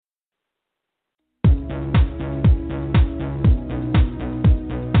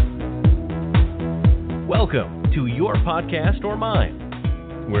Welcome to Your Podcast or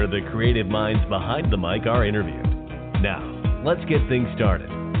Mine, where the creative minds behind the mic are interviewed. Now, let's get things started.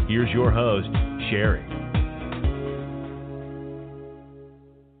 Here's your host, Sherry.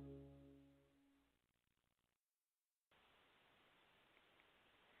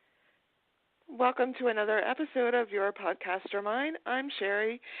 Welcome to another episode of Your Podcast or Mine. I'm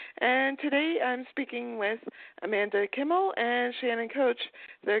Sherry, and today I'm speaking with Amanda Kimmel and Shannon Koch,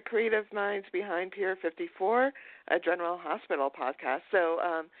 the creative minds behind Pier 54, a General Hospital podcast. So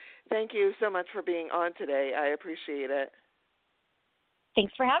thank you so much for being on today. I appreciate it.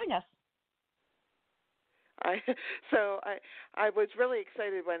 Thanks for having us. I was really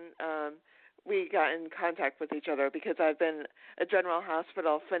excited when we got in contact with each other because I've been a General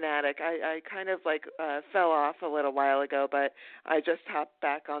Hospital fanatic. I kind of fell off a little while ago, but I just hopped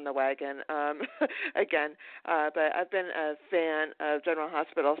back on the wagon again. But I've been a fan of General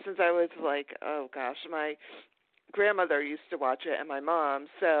Hospital since I was my grandmother used to watch it and my mom.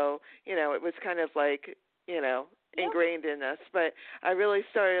 So, it was kind of ingrained in us. But I really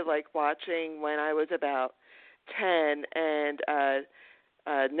started watching when I was about 10 and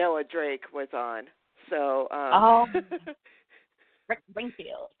Noah Drake was on. So Rick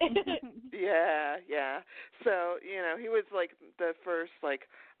Springfield. yeah. So, he was the first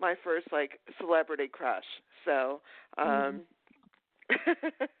my first celebrity crush. So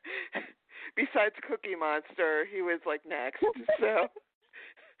besides Cookie Monster, he was next. So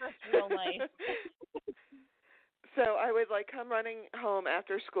that's real life. So I would come running home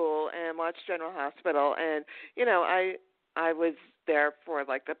after school and watch General Hospital, and I was there for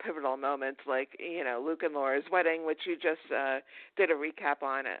the pivotal moments, Luke and Laura's wedding, which you just did a recap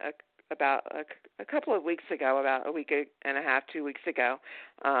on about a couple of weeks ago, about a week and a half, 2 weeks ago,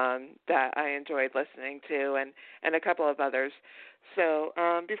 that I enjoyed listening to, and a couple of others. So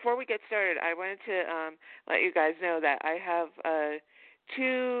before we get started, I wanted to let you guys know that I have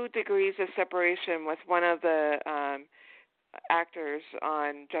 2 degrees of separation with one of the actors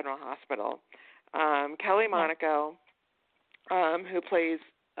on General Hospital, Kelly Monaco, who plays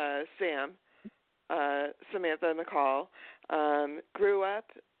Sam, Samantha McCall, grew up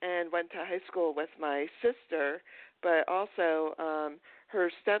and went to high school with my sister, but also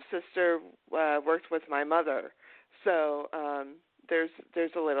her stepsister worked with my mother. So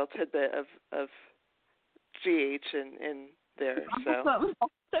there's a little tidbit of GH in there. So.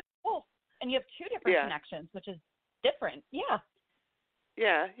 That's cool. And you have 2 different connections, which is different. Yeah.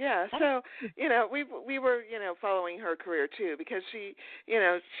 Yeah. So, we were, following her career too, because she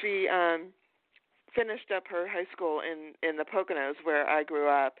finished up her high school in the Poconos where I grew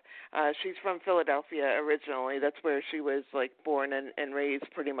up. She's from Philadelphia originally. That's where she was born and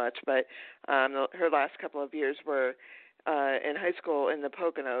raised pretty much. But her last couple of years were in high school in the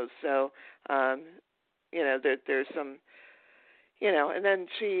Poconos. So, there's some. And then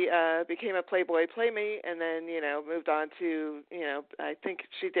she became a Playboy playmate and then, moved on to, I think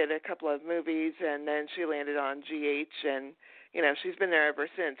she did a couple of movies and then she landed on GH and, she's been there ever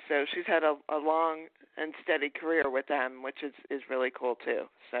since. So she's had a long and steady career with them, which is really cool too.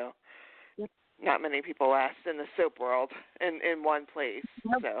 So not many people last in the soap world in one place.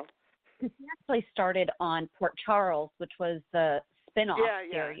 So she actually started on Port Charles, which was the spin-off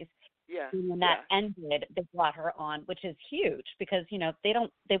series. Yeah. And when that ended, they brought her on, which is huge because,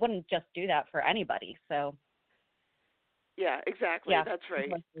 they wouldn't just do that for anybody. So. Yeah, exactly. Yeah. That's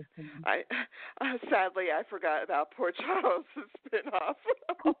right. Sadly, I forgot about Port Charles'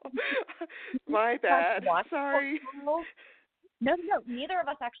 spinoff. My bad. Sorry. No. Neither of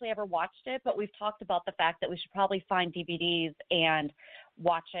us actually ever watched it, but we've talked about the fact that we should probably find DVDs and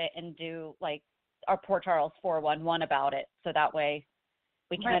watch it and do our Port Charles 411 about it. So that way.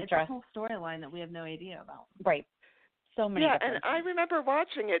 We can address it's a whole storyline that we have no idea about. Right. So many. Yeah, and I remember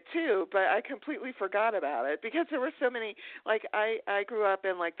watching it too, but I completely forgot about it because there were so many. I grew up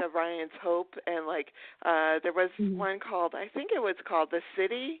in the Ryan's Hope, and there was one called, I think it was called The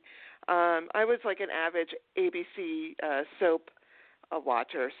City. I was an average ABC soap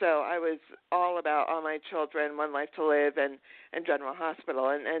watcher, so I was all about All My Children, One Life to Live, and General Hospital,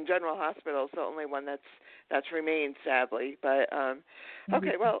 and General Hospital is the only one that's remained, sadly. But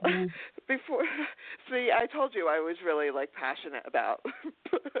okay, well, before I told you I was really passionate about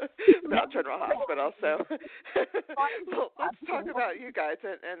General Hospital. So well, let's talk about you guys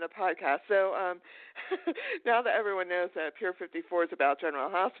and the podcast. So now that everyone knows that Pier 54 is about General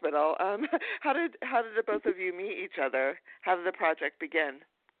Hospital, how did the both of you meet each other? How did the project begin?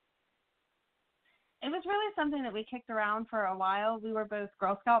 It was really something that we kicked around for a while. We were both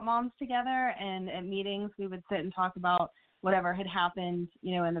Girl Scout moms together, and at meetings we would sit and talk about whatever had happened,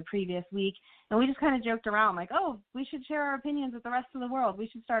 in the previous week. And we just kind of joked around like, oh, we should share our opinions with the rest of the world. We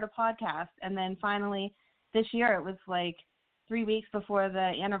should start a podcast. And then finally this year, it was like 3 weeks before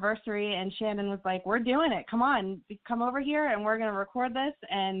the anniversary, and Shannon was like, we're doing it. Come on, come over here and we're going to record this.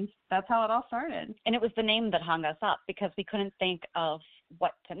 And that's how it all started. And it was the name that hung us up because we couldn't think of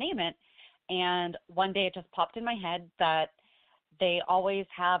what to name it. And one day it just popped in my head that they always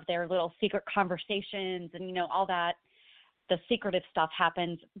have their little secret conversations and, all that. The secretive stuff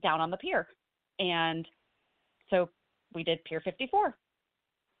happens down on the pier. And so we did Pier 54.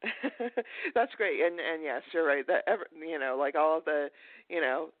 That's great. And yes, you're right. That like all of the,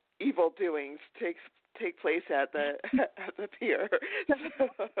 evil doings take place at the pier.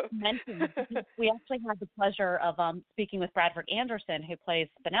 We actually had the pleasure of speaking with Bradford Anderson, who plays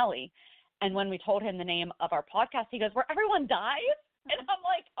Spinelli. And when we told him the name of our podcast, he goes, "Where everyone dies?" And I'm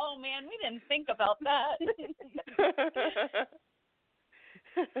like, "Oh man, we didn't think about that."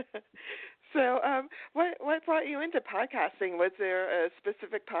 So, what brought you into podcasting? Was there a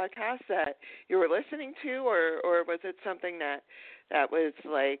specific podcast that you were listening to, or was it something that was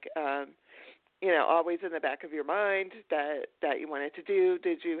like, always in the back of your mind that you wanted to do?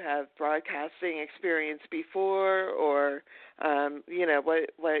 Did you have broadcasting experience before, or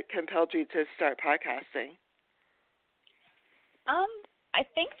what compelled you to start podcasting? I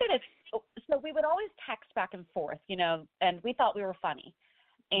think that so we would always text back and forth, and we thought we were funny.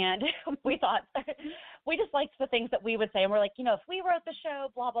 And we thought, we just liked the things that we would say. And we're like, if we wrote the show,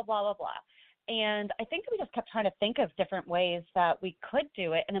 blah, blah, blah, blah, blah. And I think we just kept trying to think of different ways that we could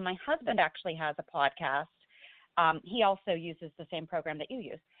do it. And then my husband actually has a podcast. He also uses the same program that you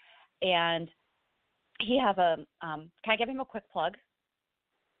use. And he has can I give him a quick plug?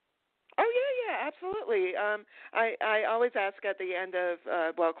 Oh, yeah, absolutely. I always ask at the end of,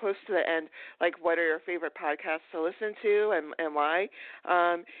 close to the end, like, what are your favorite podcasts to listen to and why?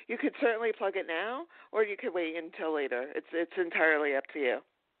 You could certainly plug it now, or you could wait until later. It's entirely up to you.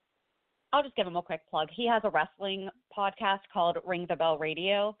 I'll just give him a quick plug. He has a wrestling podcast called Ring the Bell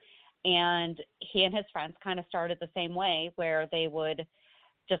Radio, and he and his friends kind of started the same way, where they would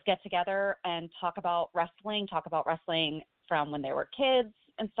just get together and talk about wrestling from when they were kids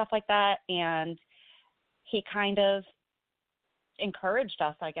and stuff like that. And he kind of encouraged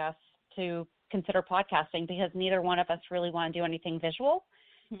us, I guess, to consider podcasting, because neither one of us really want to do anything visual,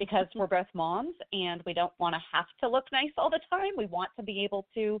 because we're both moms and we don't want to have to look nice all the time. We want to be able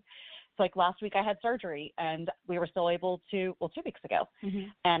to, like last week I had surgery and we were still able to, 2 weeks ago. Mm-hmm.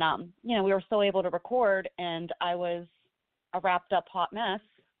 And, we were still able to record, and I was a wrapped up hot mess,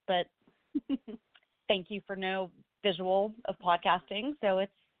 but thank you for no visual of podcasting. So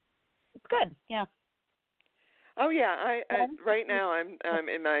it's good. Yeah. Oh yeah, I right now I'm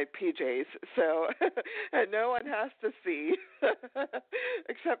in my PJs, so no one has to see,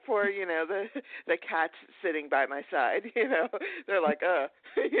 except for the cats sitting by my side. They're like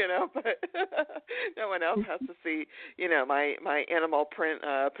but no one else has to see my animal print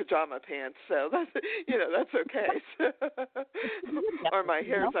pajama pants. So that's okay. Or my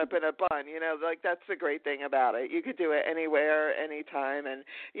hair's up in a bun. Like that's the great thing about it. You could do it anywhere, anytime, and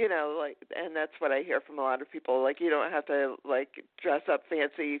and that's what I hear from a lot of people. Like, you don't have to, dress up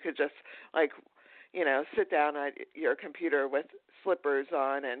fancy. You could just, sit down at your computer with slippers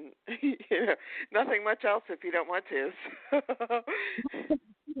on and, nothing much else if you don't want to. Well,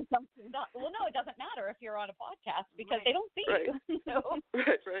 no, it doesn't matter if you're on a podcast because they don't see right. you. So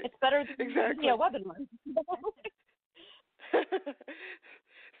right. It's better than exactly. a webinar.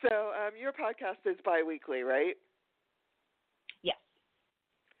 So your podcast is bi-weekly, right? Yes.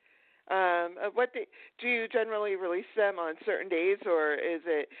 Do you generally release them on certain days, or is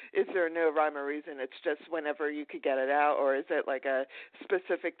there no rhyme or reason? It's just whenever you could get it out, or is it like a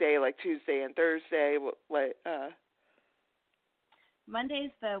specific day, like Tuesday and Thursday?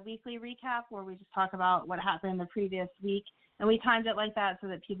 Monday's the weekly recap where we just talk about what happened the previous week, and we timed it like that so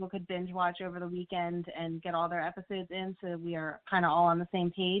that people could binge watch over the weekend and get all their episodes in, so we are kind of all on the same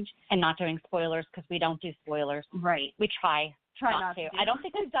page. And not doing spoilers, because we don't do spoilers. Right. We try not to. Do. I don't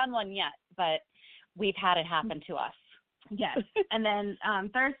think we've done one yet, but we've had it happen to us. Yes. And then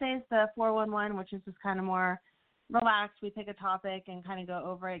Thursday's the 411, which is just kind of more relaxed. We pick a topic and kind of go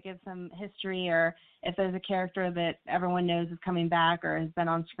over it, give some history, or if there's a character that everyone knows is coming back or has been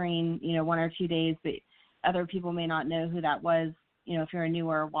on screen, 1 or 2 days, but other people may not know who that was. If you're a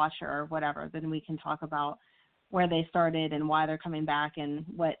newer watcher or whatever, then we can talk about where they started and why they're coming back and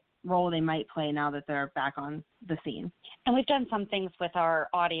what role they might play now that they're back on the scene. And we've done some things with our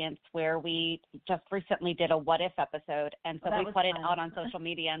audience where we just recently did a what if episode, and so we put it out on social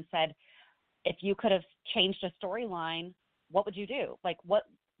media and said, if you could have changed a storyline, what would you do? Like, what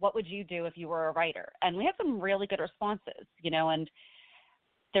would you do if you were a writer? And we had some really good responses, and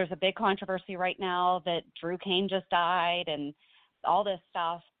there's a big controversy right now that Drew Kane just died and all this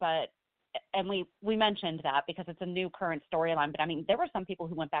stuff, and we mentioned that because it's a new current storyline, but I mean, there were some people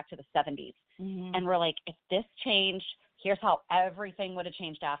who went back to the 70s and were like, if this changed, here's how everything would have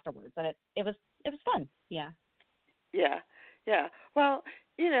changed afterwards. And it was fun. Yeah. Well,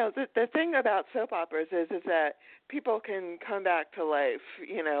 the thing about soap operas is that people can come back to life,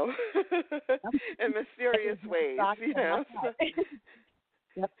 in mysterious ways,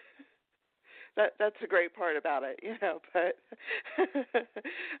 Yep. That's a great part about it, but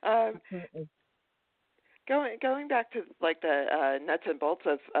going back to like the nuts and bolts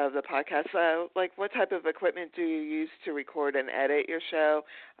of the podcast, like what type of equipment do you use to record and edit your show?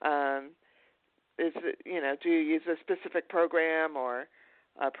 Is it, do you use a specific program or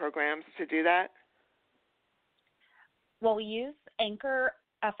programs to do that? Well, we use Anchor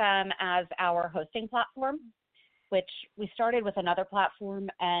FM as our hosting platform, which we started with another platform,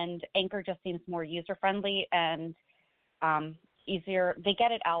 and Anchor just seems more user-friendly and easier. They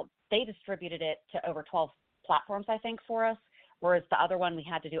get it out. They distributed it to over 12 platforms, I think, for us, whereas the other one we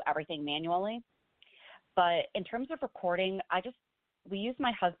had to do everything manually. But in terms of recording, we use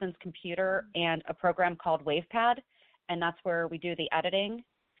my husband's computer and a program called WavePad, and that's where we do the editing.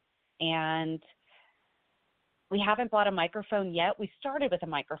 And we haven't bought a microphone yet. We started with a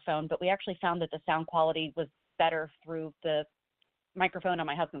microphone, but we actually found that the sound quality was better through the microphone on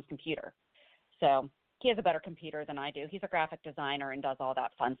my husband's computer. So he has a better computer than I do. He's a graphic designer and does all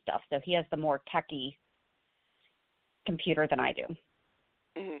that fun stuff. So he has the more techie computer than I do.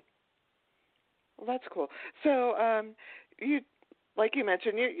 Mm-hmm. Well, that's cool. So like you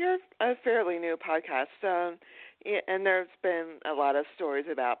mentioned, you're a fairly new podcast, and there's been a lot of stories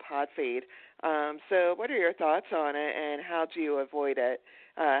about Podfeed. So what are your thoughts on it, and how do you avoid it?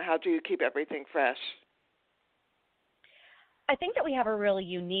 How do you keep everything fresh? I think that we have a really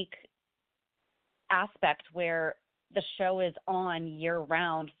unique aspect where the show is on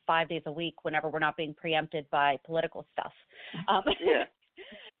year-round, 5 days a week, whenever we're not being preempted by political stuff. Yeah.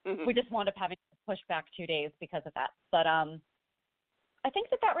 Mm-hmm. We just wound up having to push back 2 days because of that. But I think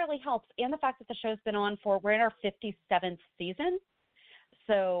that really helps, and the fact that the show's been on we're in our 57th season.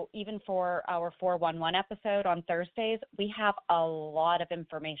 So even for our 411 episode on Thursdays, we have a lot of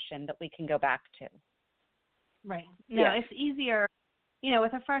information that we can go back to. Right. No, It's easier,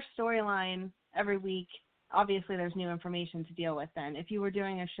 with a fresh storyline every week. Obviously, there's new information to deal with then. If you were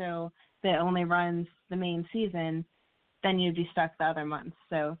doing a show that only runs the main season, then you'd be stuck the other months.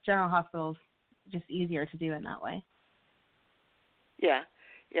 So General Hospital's just easier to do in that way. Yeah.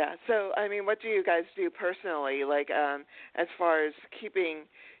 So, I mean, what do you guys do personally, like as far as keeping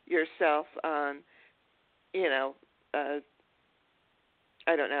yourself,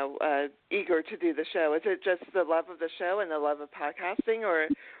 eager to do the show? Is it just the love of the show and the love of podcasting,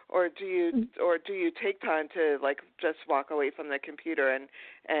 or do you take time to like just walk away from the computer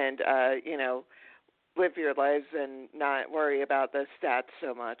and live your lives and not worry about the stats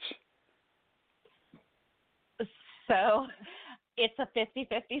so much? So it's a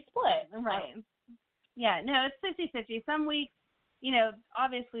 50-50 split. Right. Yeah, no, it's 50-50. Some weeks,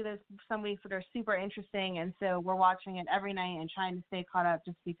 obviously there's some weeks that are super interesting, and so we're watching it every night and trying to stay caught up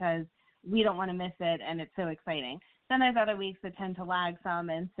just because we don't want to miss it, and it's so exciting. Then there's other weeks that tend to lag some,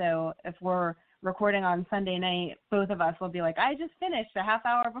 and so if we're recording on Sunday night, both of us will be like, I just finished a half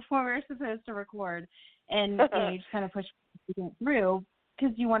hour before we were supposed to record, and you just kind of push through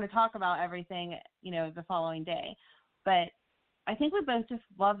because you want to talk about everything, the following day. But I think we both just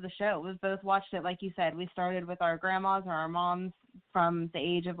love the show. We've both watched it, like you said. We started with our grandmas or our moms from the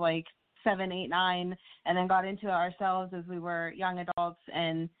age of like 7, 8, 9, and then got into it ourselves as we were young adults.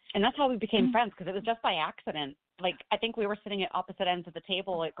 And that's how we became friends, because it was just by accident. Like, I think we were sitting at opposite ends of the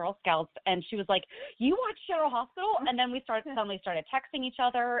table at Girl Scouts, and she was like, you watch General Hospital? And then we suddenly started texting each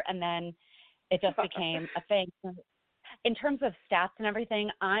other, and then it just became a thing. In terms of stats and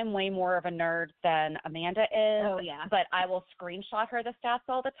everything, I'm way more of a nerd than Amanda is. Oh, yeah. But I will screenshot her the stats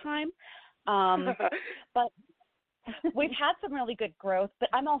all the time. But we've had some really good growth. But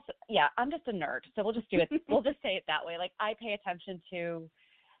I'm just a nerd. So we'll just do it. We'll just say it that way. Like, I pay attention to,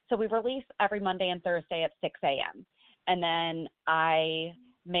 so we release every Monday and Thursday at 6 a.m. And then I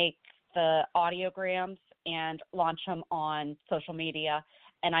make the audiograms and launch them on social media.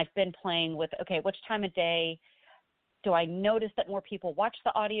 And I've been playing with, which time of day do I notice that more people watch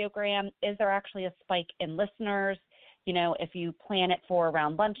the audiogram? Is there actually a spike in listeners? If you plan it for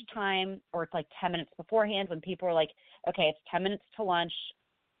around lunchtime, or it's like 10 minutes beforehand when people are like, okay, it's 10 minutes to lunch,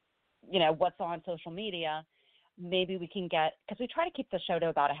 what's on social media? maybe we can get, because we try to keep the show to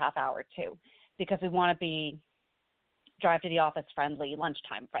about a half hour too, because we want to be drive to the office friendly,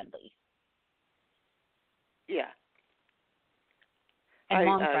 lunchtime friendly. Yeah. And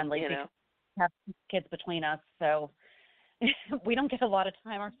mom friendly, you because know. we have kids between us, so we don't get a lot of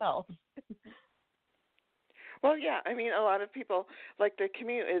time ourselves. Well, yeah, I mean, a lot of people, like, the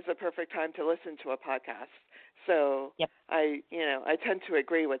commute is the perfect time to listen to a podcast. So yep. I tend to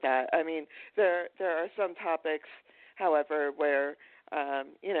agree with that. I mean, there are some topics, however, where,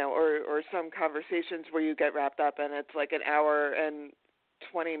 or some conversations where you get wrapped up and it's like an hour and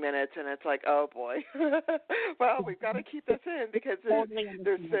 20 minutes and it's like, oh boy, well, we've got to keep this in because there's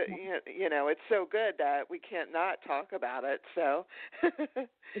it's so good that we can't not talk about it. So.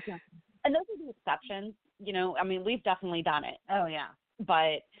 Exactly. And those are the exceptions. I mean, we've definitely done it. Oh, yeah.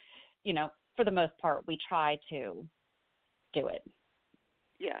 But, for the most part, we try to do it.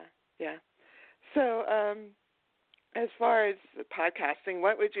 Yeah, yeah. So as far as podcasting,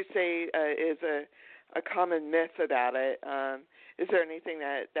 what would you say is a common myth about it? Is there anything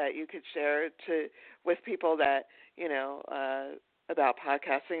that you could share with people that, about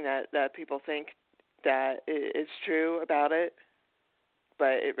podcasting that people think that is true about it,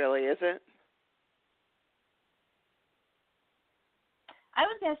 but it really isn't? I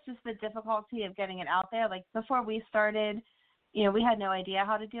would guess just the difficulty of getting it out there. Like before we started, we had no idea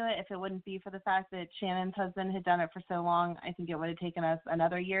how to do it. If it wouldn't be for the fact that Shannon's husband had done it for so long, I think it would have taken us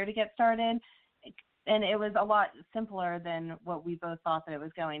another year to get started. And it was a lot simpler than what we both thought that it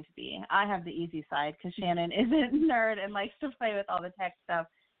was going to be. I have the easy side because Shannon is a nerd and likes to play with all the tech stuff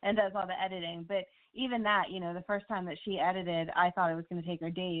and does all the editing. But even that, the first time that she edited, I thought it was going to take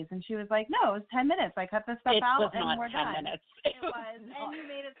her days. And she was like, no, it was 10 minutes. I cut this stuff out and we're done. It was not 10 minutes. It was. And you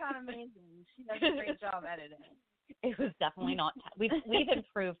made it sound amazing. She does a great job editing. It was definitely not. We've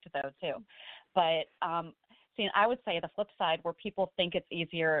improved, though, too. But, I would say the flip side where people think it's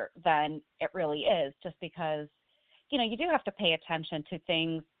easier than it really is just because, you do have to pay attention to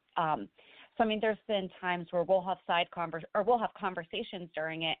things. There's been times where we'll have we'll have conversations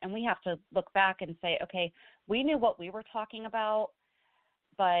during it, and we have to look back and say, okay, we knew what we were talking about,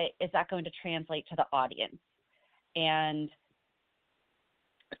 but is that going to translate to the audience? And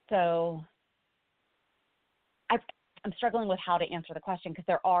so I'm struggling with how to answer the question because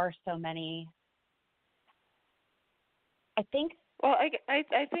there are so many. I think. Well, I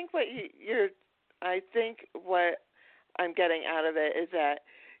think I think what I'm getting out of it is that,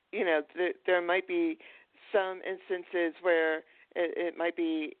 there might be some instances where it might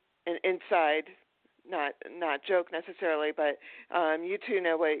be an inside, not joke necessarily, but you two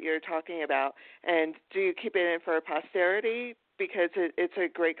know what you're talking about. And do you keep it in for posterity because it's a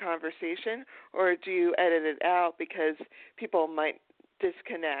great conversation, or do you edit it out because people might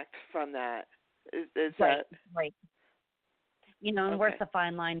disconnect from that? Is right, that right? And where's the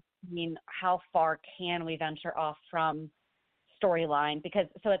fine line? How far can we venture off from storyline? Because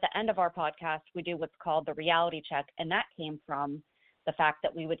so at the end of our podcast, we do what's called the reality check, and that came from the fact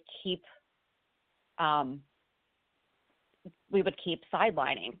that we would keep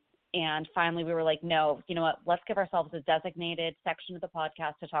sidelining. And finally, we were like, no, you know what? Let's give ourselves a designated section of the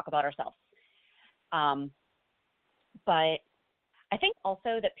podcast to talk about ourselves. But I think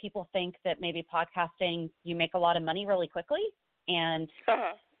also that people think that maybe podcasting, you make a lot of money really quickly, and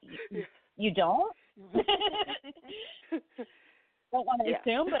you don't. Don't want to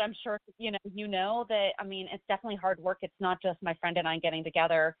assume, but I'm sure you know that. It's definitely hard work. It's not just my friend and I getting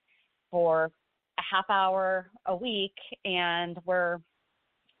together for a half hour a week and we're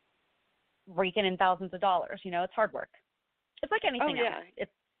raking in thousands of dollars. It's hard work. It's like anything else.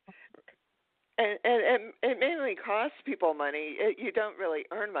 It's and it mainly costs people money. You don't really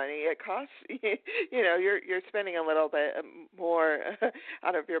earn money. It costs you're spending a little bit more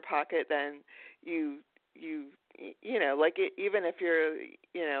out of your pocket than you even if you're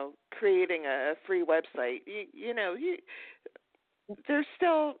creating a free website, there's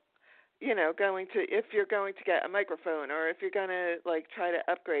still going to, if you're going to get a microphone or if you're going to try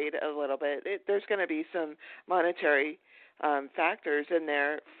to upgrade a little bit, there's going to be some monetary factors in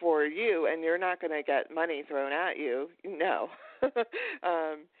there for you, and you're not going to get money thrown at you. No.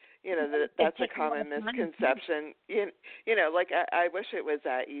 That's a common misconception. I wish it was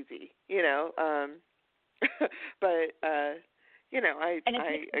that easy, but I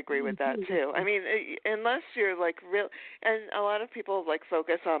agree with that too. Unless you're real, and a lot of people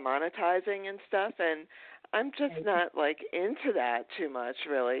focus on monetizing and stuff, and I'm just not into that too much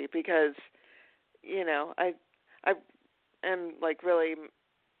really, because I am really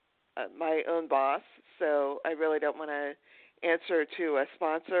my own boss, so I really don't want to answer to a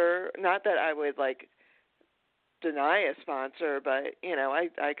sponsor. Not that I would deny a sponsor, but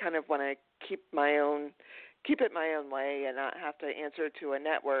I kind of want to keep it my own way and not have to answer to a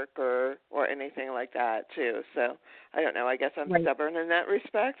network or anything like that too. So I don't know. I guess I'm stubborn in that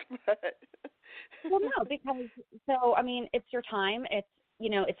respect, but well, no, because it's your time. It's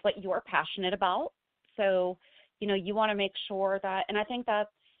it's what you're passionate about. So you want to make sure that, and I think that's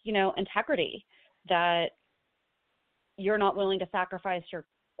integrity, that you're not willing to sacrifice your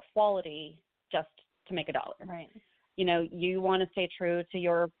quality just to make $1. Right. You want to stay true to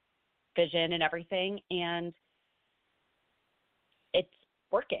your vision and everything, and it's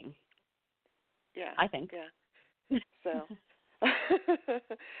working. Yeah. I think. Yeah. So,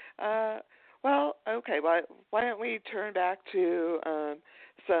 well, okay. Why don't we turn back to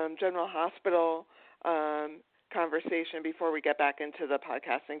some General Hospital conversation before we get back into the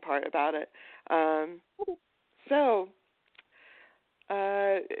podcasting part about it. So,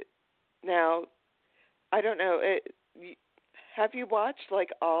 now, I don't know. Have you watched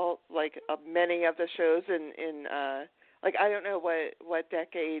many of the shows in I don't know what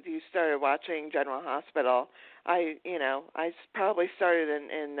decade you started watching General Hospital. I probably started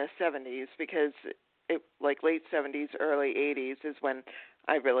in the 70s because it late 70s, early 80s is when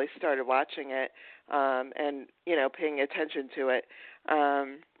I really started watching it and paying attention to it.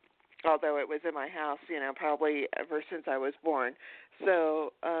 Although it was in my house, probably ever since I was born.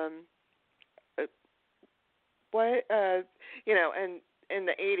 So what and in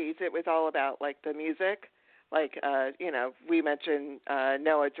the 80s it was all about the music, we mentioned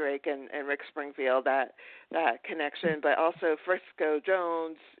Noah Drake and Rick Springfield, that connection, but also Frisco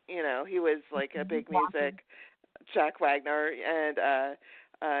Jones, he was a big music, Jack Wagner, and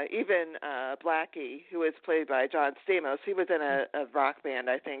even Blackie, who was played by John Stamos, he was in a rock band,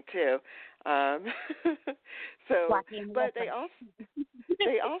 I think, too. So, but they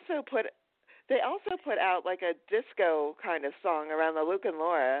also put out a disco kind of song around the Luke and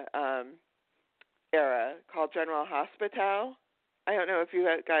Laura era called General Hospital. I don't know if you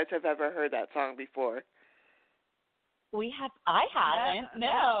guys have ever heard that song before. I haven't.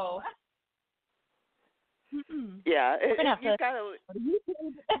 No. Yeah, you've got to.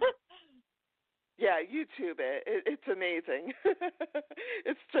 Yeah, YouTube it. It's amazing.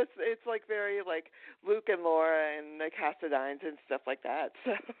 It's very Luke and Laura and the Cassadines and stuff like that.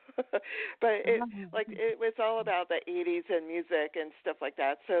 So, but it was all about the 80s and music and stuff like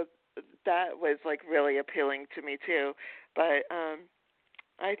that. So that was really appealing to me too. But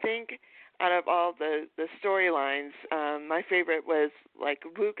I think out of all the storylines, my favorite was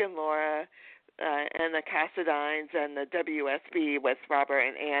Luke and Laura. And the Cassadines and the WSB with Robert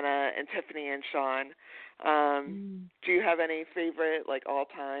and Anna and Tiffany and Sean. Do you have any favorite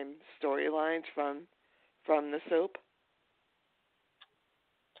all-time storylines from the soap?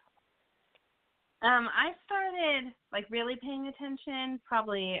 I started really paying attention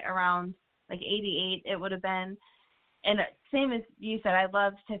probably around 88. It would have been, and same as you said, I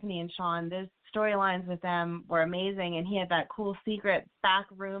loved Tiffany and Sean. Those storylines with them were amazing, and he had that cool secret back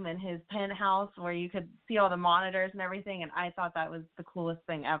room in his penthouse where you could see all the monitors and everything, and I thought that was the coolest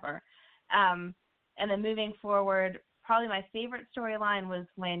thing ever. And then moving forward, probably my favorite storyline was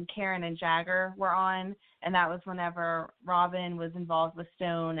when Karen and Jagger were on, and that was whenever Robin was involved with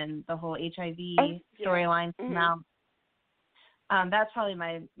Stone and the whole HIV storyline came out. That's probably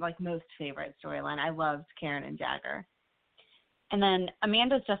my most favorite storyline. I loved Karen and Jagger. And then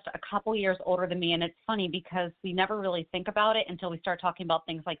Amanda's just a couple years older than me, and it's funny because we never really think about it until we start talking about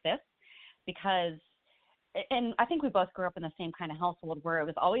things like this. And I think we both grew up in the same kind of household where it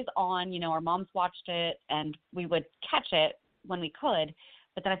was always on, our moms watched it, and we would catch it when we could.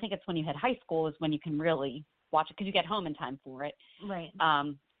 But then I think it's when you hit high school is when you can really watch it because you get home in time for it. Right.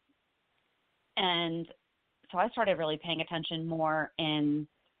 And so I started really paying attention more in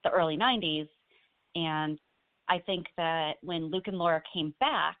the early 90s, and I think that when Luke and Laura came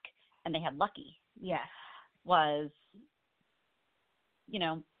back and they had Lucky, was,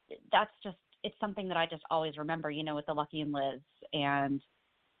 that's just, it's something that I just always remember, with the Lucky and Liz. And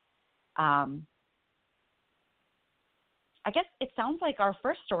I guess it sounds like our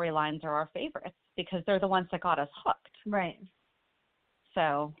first storylines are our favorites because they're the ones that got us hooked. Right.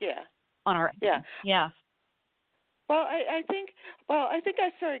 So yeah, on our yeah. Well, I think I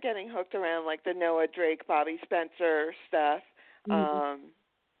started getting hooked around the Noah Drake, Bobby Spencer stuff.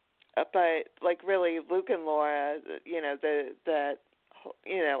 But really Luke and Laura,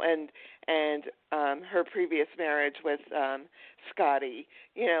 and her previous marriage with Scotty,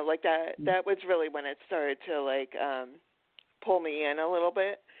 that was really when it started to pull me in a little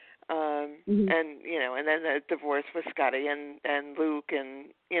bit. And and then the divorce with Scotty and Luke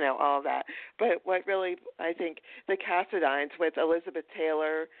and all of that. But what really, I think, the Cassadines with Elizabeth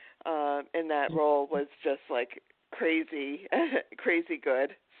Taylor in that role was just like crazy, crazy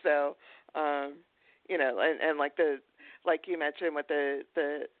good. So and like you mentioned with the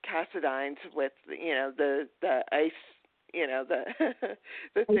Cassadines with the ice. The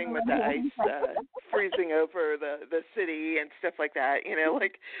the thing with the ice freezing over the city and stuff like that.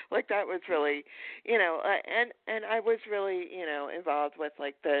 Like that was really, and I was really, involved with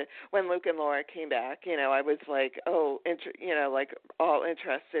like when Luke and Laura came back. I was like, like all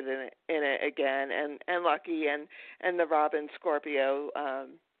interested in it again, and Lucky and the Robin Scorpio,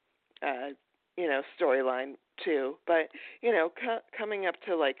 storyline too. But coming up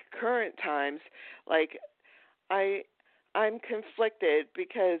to like current times, like I'm conflicted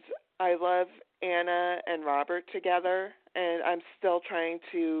because I love Anna and Robert together, and I'm still trying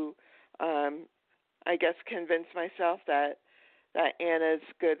to, I guess, convince myself that Anna's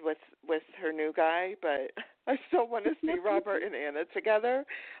good with her new guy, but I still want to see Robert and Anna together.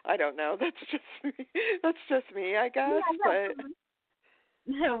 I don't know. That's just me. That's just me, I guess. But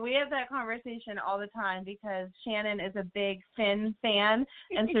No, we have that conversation all the time because Shannon is a big Finn fan,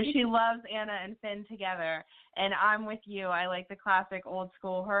 and so she loves Anna and Finn together. And I'm with you. I like the classic old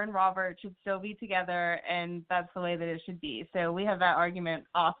school. Her and Robert should still be together, and that's the way that it should be. So we have that argument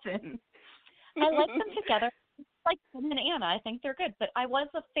often. I like them together. Like Finn and Anna, I think they're good. But I was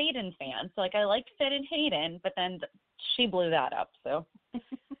a Faden fan, so like I liked Finn and Hayden, but then she blew that up. So.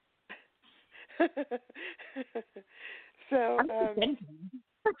 So we're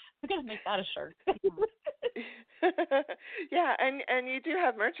gonna make that a shirt. Yeah, and you do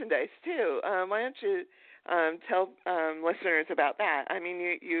have merchandise too. Why don't you tell listeners about that? I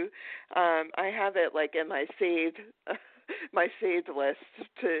mean, you I have it like in my saved list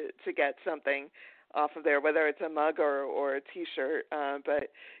to get something off of there, whether it's a mug or a T-shirt.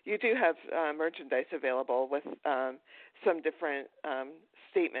 But you do have merchandise available with some different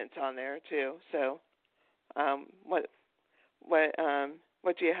statements on there too. So what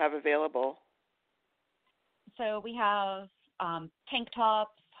do you have available? So we have tank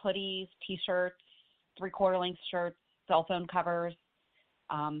tops, hoodies, T-shirts, 3/4 length shirts, cell phone covers,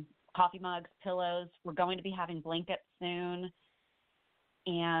 coffee mugs, pillows. We're going to be having blankets soon,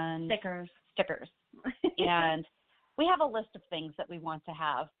 and stickers. And we have a list of things that we want to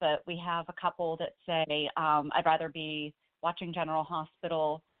have, but we have a couple that say, I'd rather be watching General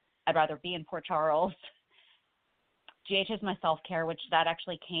Hospital. I'd rather be in Port Charles. GH is my self-care, which that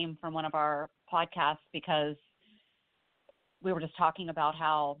actually came from one of our podcasts because we were just talking about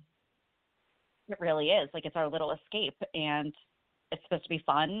how it really is. Like, it's our little escape, and it's supposed to be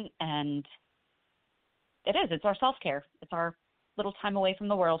fun, and it is. It's our self-care. It's our little time away from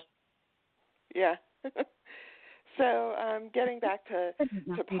the world. Yeah. So getting back to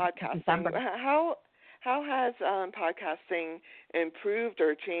podcasting, how has podcasting improved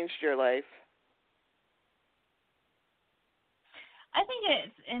or changed your life? I think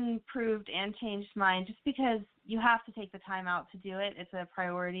it's improved and changed mine just because you have to take the time out to do it. It's a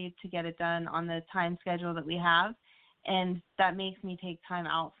priority to get it done on the time schedule that we have, and that makes me take time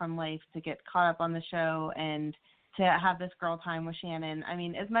out from life to get caught up on the show and to have this girl time with Shannon. I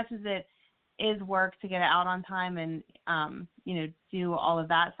mean, as much as it is work to get it out on time and, do all of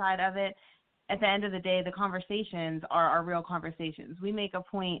that side of it, at the end of the day, the conversations are our real conversations. We make a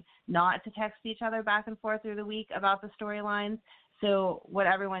point not to text each other back and forth through the week about the storylines. So what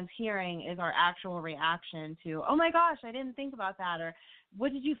everyone's hearing is our actual reaction to, oh, my gosh, I didn't think about that, or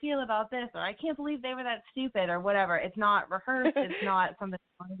what did you feel about this, or I can't believe they were that stupid, or whatever. It's not rehearsed. It's not something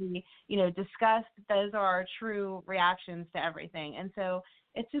to be, discussed. Those are our true reactions to everything. And so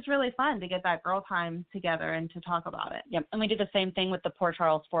it's just really fun to get that girl time together and to talk about it. Yep, and we do the same thing with the Port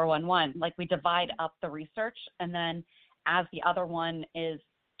Charles 411. Like, we divide up the research, and then as the other one is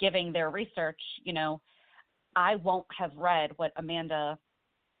giving their research, I won't have read what Amanda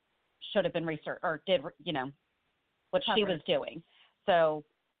should have been research or did, what she was doing. So,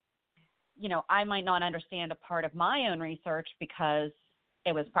 I might not understand a part of my own research because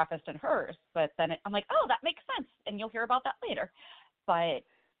it was prefaced in hers, but then I'm like, oh, that makes sense, and you'll hear about that later. But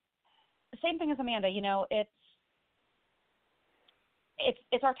same thing as Amanda,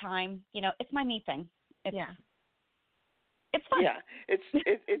 it's our time, it's my me thing. It's fun. Yeah,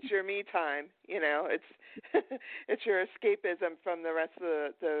 it's your me time. It's it's your escapism from the rest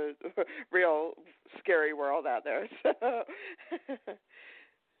of the real scary world out there. So,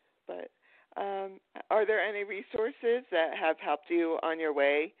 but are there any resources that have helped you on your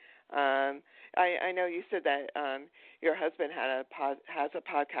way? I know you said that your husband has a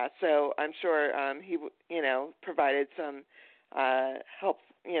podcast, so I'm sure he provided some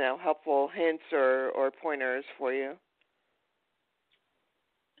helpful hints or pointers for you.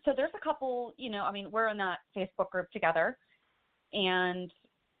 So there's a couple, we're in that Facebook group together, and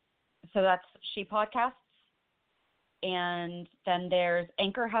so that's She Podcasts, and then there's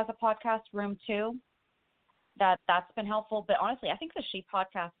Anchor has a podcast room too. That's been helpful, but honestly, I think the She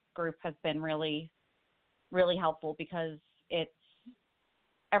Podcast group has been really, really helpful because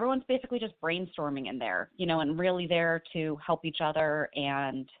everyone's basically just brainstorming in there, and really there to help each other,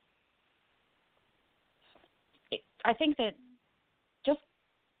 and I think that just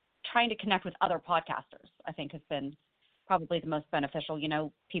trying to connect with other podcasters, I think, has been probably the most beneficial.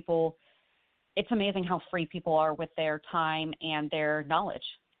 People, it's amazing how free people are with their time and their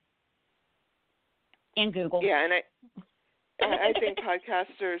knowledge. And Google. Yeah, and I think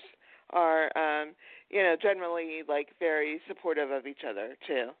podcasters are, generally very supportive of each other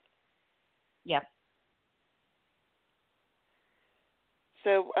too. Yep.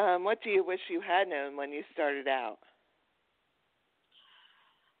 So, what do you wish you had known when you started out?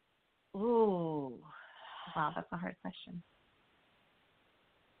 Ooh, wow, that's a hard question.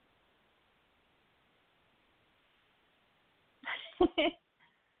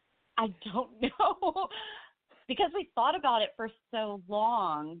 I don't know because we thought about it for so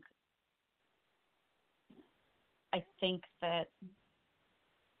long. I think that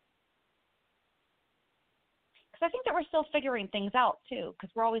we're still figuring things out too,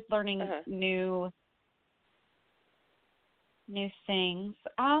 because we're always learning new things.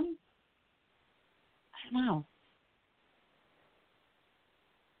 I don't know.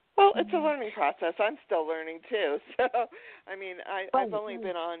 Well, it's a learning process. I'm still learning too. So, I mean, I've only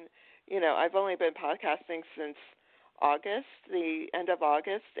been on, I've only been podcasting since August, the end of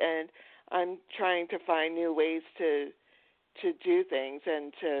August, and I'm trying to find new ways to do things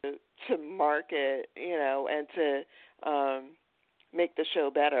and to market, and to make the show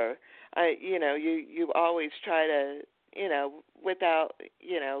better. You always try to, without,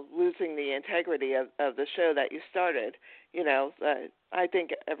 losing the integrity of the show that you started. I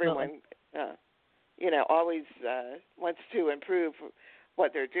think everyone, always wants to improve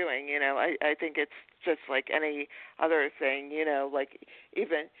what they're doing. I think it's just like any other thing,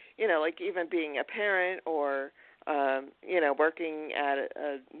 even being a parent or, working at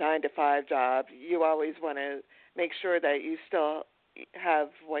a 9-to-5 job, you always want to make sure that you still have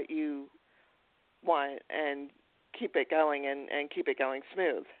what you want and keep it going and keep it going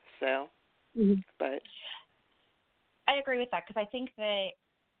smooth. So, but I agree with that because I think that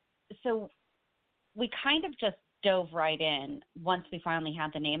so we kind of just dove right in once we finally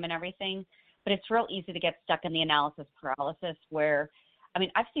had the name and everything, but it's real easy to get stuck in the analysis paralysis where,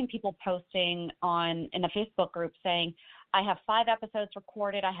 I've seen people posting in the Facebook group saying, I have 5 episodes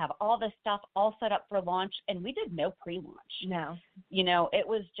recorded, I have all this stuff all set up for launch, and we did no pre-launch. No. It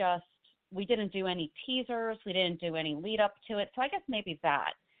was just, we didn't do any teasers, we didn't do any lead up to it, so I guess maybe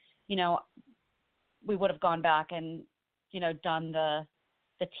that, we would have gone back and, done the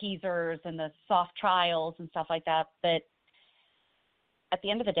teasers and the soft trials and stuff like that. But at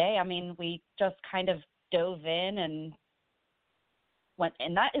the end of the day, we just kind of dove in and went,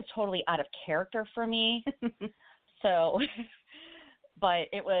 and that is totally out of character for me. So, but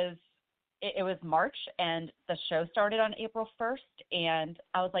it was March and the show started on April 1st. And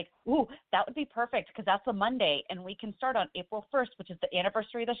I was like, ooh, that would be perfect because that's a Monday and we can start on April 1st, which is the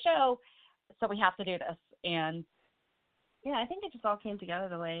anniversary of the show. So we have to do this. And yeah, I think it just all came together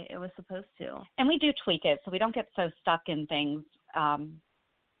the way it was supposed to. And we do tweak it so we don't get so stuck in things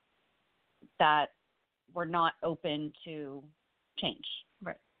that we're not open to change.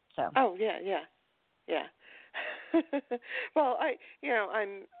 Right. So. Oh, yeah. Well, I'm,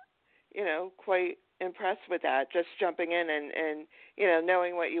 quite impressed with that, just jumping in and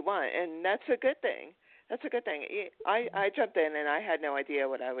knowing what you want. And that's a good thing. I jumped in and I had no idea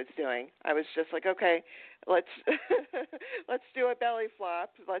what I was doing. I was just like, okay, let's let's do a belly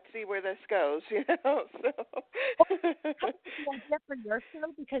flop. Let's see where this goes, So. For your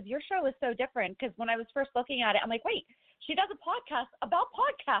show, because your show is so different. Because when I was first looking at it, I'm like, wait, she does a podcast about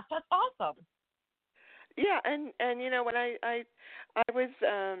podcasts. That's awesome. Yeah, and when I was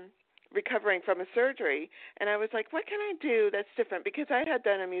recovering from a surgery, and I was like, what can I do that's different? Because I had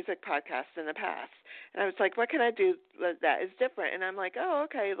done a music podcast in the past, and I was like, what can I do that is different? And I'm like, oh,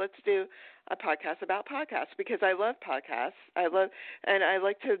 okay, let's do a podcast about podcasts because I love podcasts. I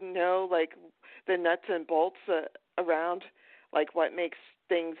like to know like the nuts and bolts around like what makes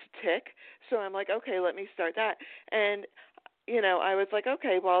things tick. So I'm like, okay, let me start that. And I was like,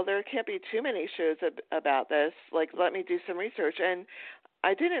 okay, well, there can't be too many shows about this. Like, let me do some research. And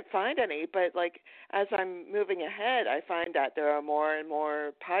I didn't find any, but like as I'm moving ahead, I find that there are more and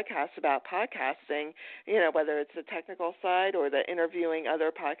more podcasts about podcasting, whether it's the technical side or the interviewing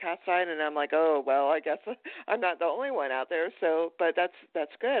other podcast side, and I'm like, oh, well, I guess I'm not the only one out there. So, but that's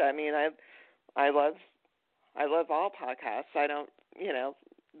good. I mean, I love all podcasts. I don't,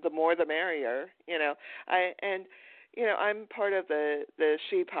 the more the merrier, I'm part of the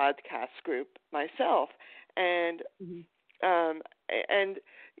She Podcast group myself, and and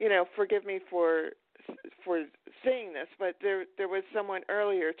forgive me for saying this, but there was someone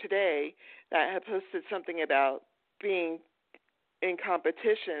earlier today that had posted something about being in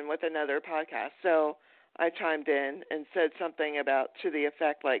competition with another podcast. So I chimed in and said something about to the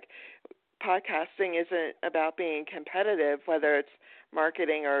effect like, podcasting isn't about being competitive, whether it's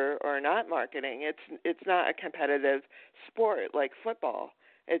marketing or not marketing. It's not a competitive sport like football.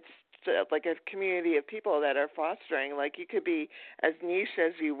 It's like a community of people that are fostering. Like, you could be as niche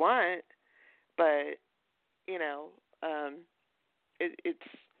as you want, but it's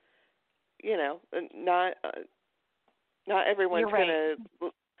not everyone's right.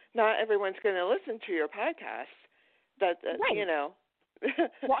 gonna listen to your podcast. That right.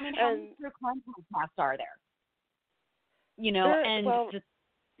 Well, I mean, how many true crime podcasts are there?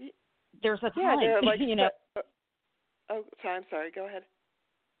 There's a ton. Like, oh, sorry, I'm sorry. Go ahead.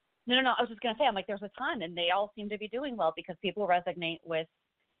 No. I was just gonna say, I'm like, there's a ton, and they all seem to be doing well because people resonate with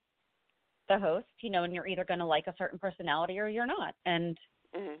the host, and you're either gonna like a certain personality or you're not, and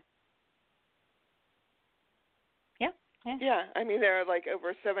Yeah, I mean, there are like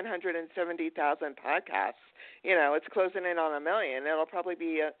over 770,000 podcasts. It's closing in on 1 million. It'll probably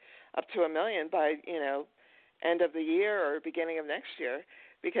be up to 1 million by, end of the year or beginning of next year,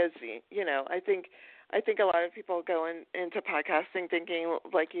 because, I think a lot of people go into podcasting thinking,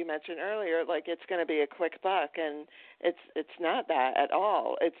 like you mentioned earlier, like it's going to be a quick buck, and it's not that at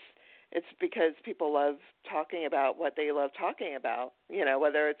all. It's because people love talking about what they love talking about,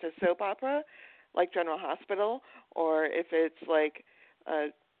 whether it's a soap opera like General Hospital, or if it's like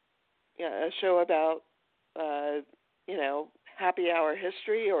a show about, happy hour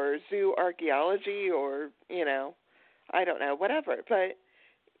history or zoo archaeology, or, I don't know, whatever. But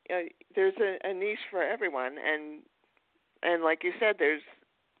there's a niche for everyone, and like you said, there's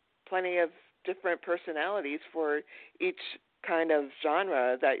plenty of different personalities for each kind of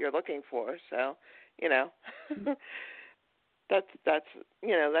genre that you're looking for. So,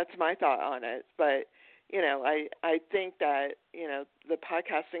 that's my thought on it. But I think that the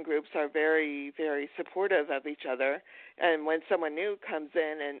podcasting groups are very, very supportive of each other, and when someone new comes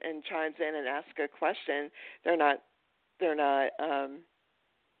in and chimes in and asks a question, they're not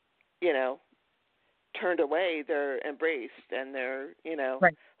turned away. They're embraced, and they're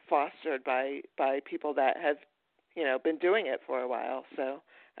right. fostered by people that have been doing it for a while. So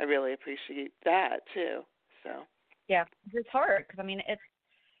I really appreciate that too. So. Yeah, it's hard because, I mean,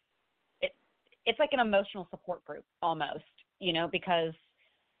 it's like an emotional support group almost, because,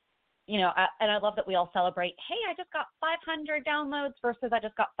 and I love that we all celebrate, hey, I just got 500 downloads versus I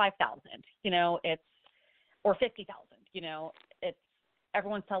just got 5,000, or 50,000, it's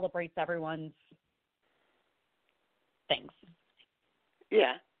everyone celebrates everyone's things.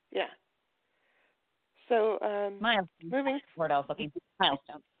 Yeah. So milestones. Moving. Word I was looking for.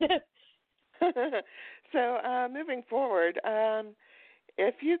 Milestones. So moving forward,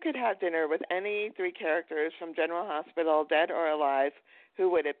 if you could have dinner with any 3 characters from General Hospital, dead or alive, who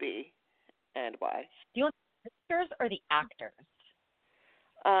would it be and why? Do you want the actors or the actors?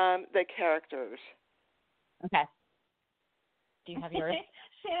 The characters. Okay. Do you have yours?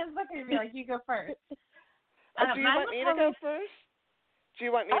 Shannon's looking at me like, you go first. Do you want me to go first? Do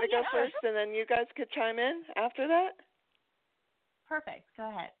you want me to go first, and then you guys could chime in after that? Perfect. Go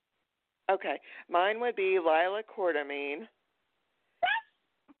ahead. Okay. Mine would be Lila Quartermain,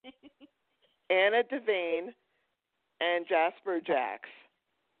 Anna Devane, and Jasper Jacks.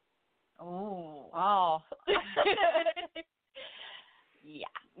 Oh. Yeah.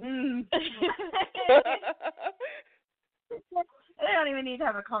 They don't even need to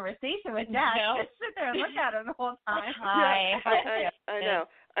have a conversation with Jack. No. Just sit there and look at him the whole time. Hi.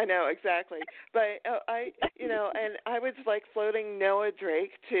 I know exactly. But and I was like floating Noah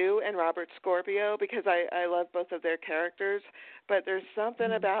Drake too and Robert Scorpio because I love both of their characters. But there's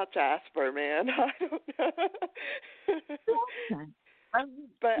something about Jasper, man. I don't know.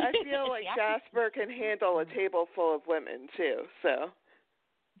 But I feel like Jasper can handle a table full of women too. So.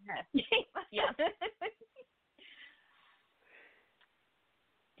 Yeah.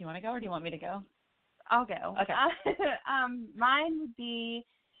 Do you want to go or do you want me to go? I'll go. Okay. Mine would be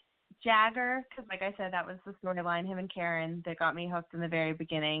Jagger, because like I said, that was the storyline, him and Karen, that got me hooked in the very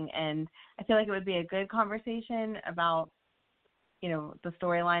beginning. And I feel like it would be a good conversation about, the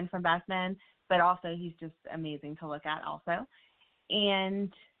storyline from back then, but also he's just amazing to look at also.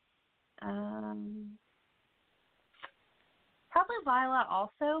 And probably Lila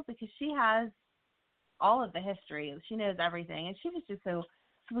also, because she has all of the history. She knows everything. And she was just so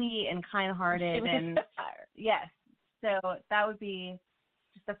sweet and kind-hearted. And yes, so that would be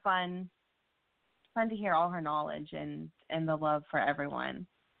just a fun to hear all her knowledge and the love for everyone.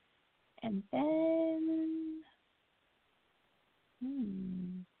 And then,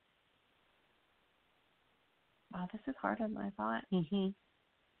 wow, this is harder than I thought. Mm-hmm.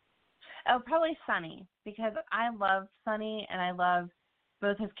 Oh, probably Sonny, because I love Sonny and I love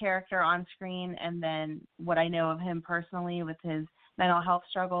both his character on screen and then what I know of him personally with his mental health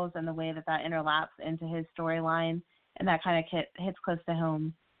struggles and the way that interlaps into his storyline, and that kind of hits close to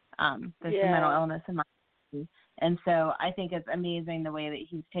home. There's some mental illness in my life. And so I think it's amazing the way that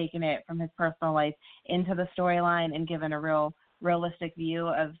he's taken it from his personal life into the storyline and given a realistic view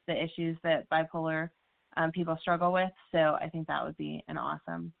of the issues that bipolar people struggle with. So I think that would be an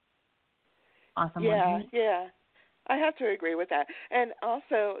awesome one. Yeah. I have to agree with that. And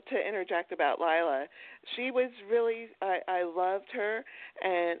also to interject about Lila, she was really, I loved her,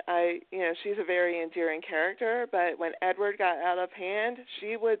 and she's a very endearing character, but when Edward got out of hand,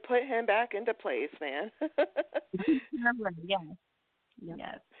 she would put him back into place, man.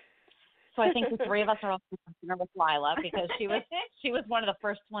 Yes. So I think the three of us are all dinner with Lila because she was one of the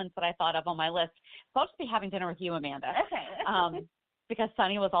first ones that I thought of on my list. So I'll just be having dinner with you, Amanda. Okay. Because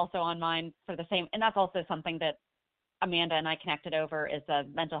Sunny was also on mine for the same, and that's also something that Amanda and I connected over is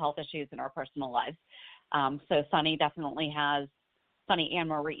mental health issues in our personal lives. So Sunny definitely has, Sunny and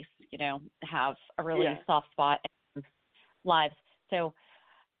Maurice, have a really soft spot in their lives. So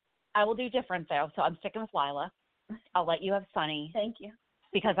I will do different though. So I'm sticking with Lila. I'll let you have Sunny. Thank you.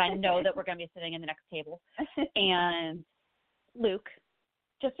 Because I know that we're going to be sitting in the next table. And Luke,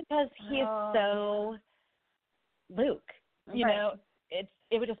 just because he is so Luke, it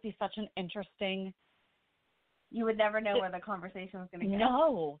would just be such an interesting. You would never know where the conversation was going to go.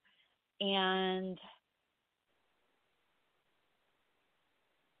 No. And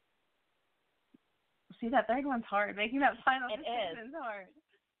see, that third one's hard. Making that final decision is hard.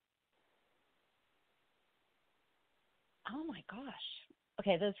 Oh, my gosh.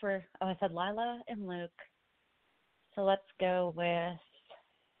 Okay, I said Lila and Luke. So let's go with,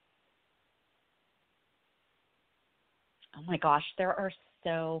 oh, my gosh, there are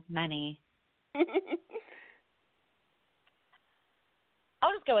so many.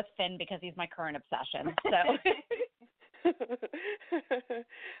 I'll just go with Finn because he's my current obsession. So.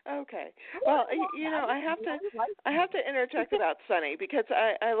 Okay. Well, I have to interject about Sonny because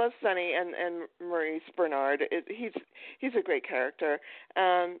I love Sonny and Maurice Bernard. He's a great character.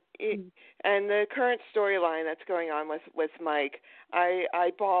 And the current storyline that's going on with Mike,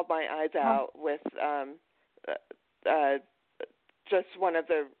 I bawled my eyes out with just one of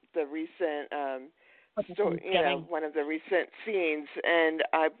the recent. One of the recent scenes, and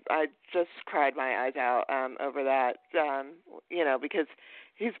I just cried my eyes out over that, because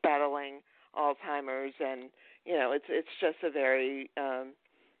he's battling Alzheimer's, and it's just a very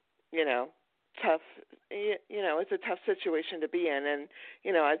tough, it's a tough situation to be in,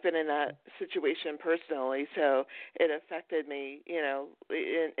 and I've been in that situation personally, so it affected me,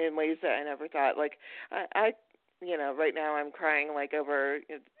 in ways that I never thought. Like I right now I'm crying like over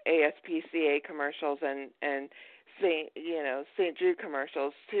ASPCA commercials and St. Jude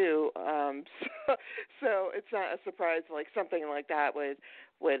commercials too. So it's not a surprise like something like that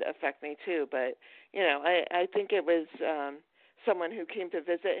would affect me too. But I think it was someone who came to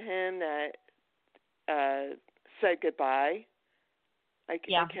visit him that said goodbye. I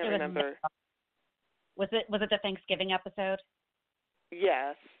can't remember. Was it the Thanksgiving episode?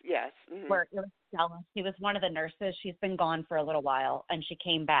 Yes. Mm-hmm. Where it was Stella. She was one of the nurses. She's been gone for a little while, and she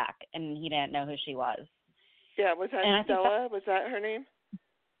came back, and he didn't know who she was. Yeah, was that Stella? Was that her name?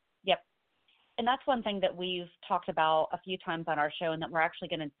 Yep. And that's one thing that we've talked about a few times on our show, and that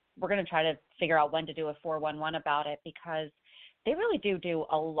we're going to try to figure out when to do a 411 about it, because they really do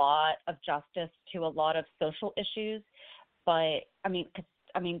a lot of justice to a lot of social issues. But I mean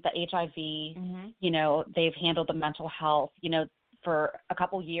the HIV, mm-hmm. They've handled the mental health, for a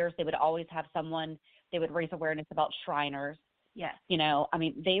couple years, they would always have someone, they would raise awareness about Shriners. Yes.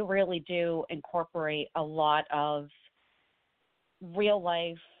 They really do incorporate a lot of real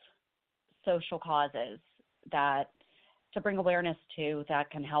life social causes to bring awareness to that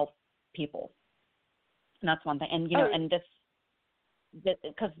can help people. And that's one thing. And, and this,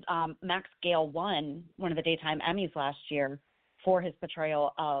 because Max Gale won one of the daytime Emmys last year for his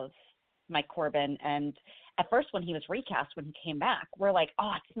portrayal of Mike Corbin. And at first when he was recast, when he came back, we're like,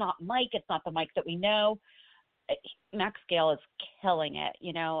 oh, it's not Mike. It's not the Mike that we know. Max Gale is killing it,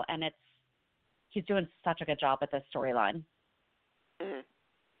 and he's doing such a good job at this storyline. Mm-hmm.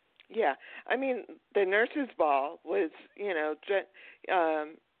 Yeah. I mean, the Nurses Ball was,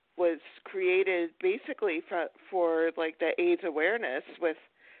 was created basically for like the AIDS awareness with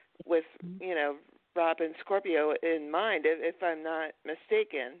Robin Scorpio in mind, if I'm not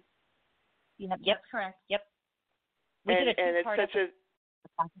mistaken. Yep, that's correct. Yep. We did it's such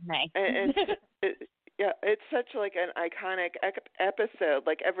it's such like an iconic episode.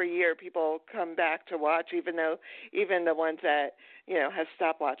 Like every year, people come back to watch, even the ones that have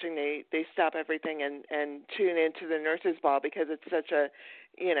stopped watching, they stop everything and tune into the Nurses Ball because it's such a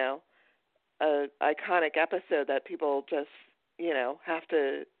iconic episode that people just have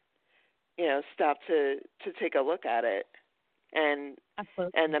to stop to take a look at it, and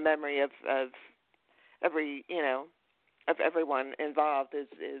Absolutely. And the memory of every of everyone involved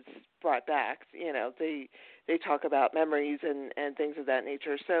is brought back. They talk about memories and things of that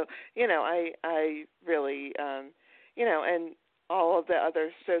nature. So I really and all of the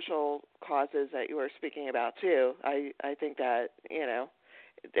other social causes that you were speaking about too. I think that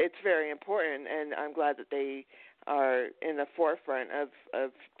it's very important, and I'm glad that they are in the forefront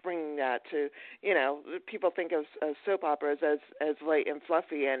of bringing that to, people think of soap operas as light and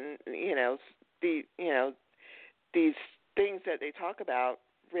fluffy, and these things that they talk about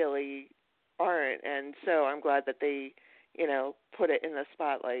really aren't, and so I'm glad that they put it in the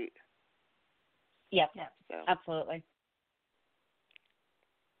spotlight. Yep. So. Absolutely.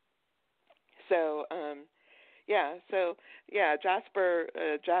 So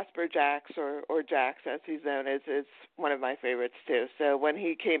Jasper Jax or Jax as he's known is one of my favorites too. So when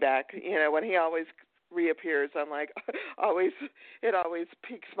he came back, when he always reappears, I'm like, it always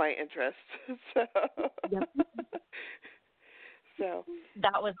piques my interest. So. Yep. So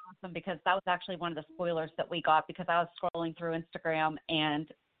that was awesome because that was actually one of the spoilers that we got because I was scrolling through Instagram and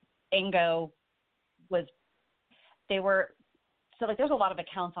Ingo there's a lot of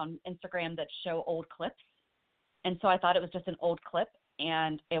accounts on Instagram that show old clips. And so I thought it was just an old clip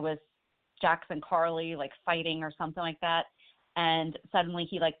and it was Jax and Carly like fighting or something like that. And suddenly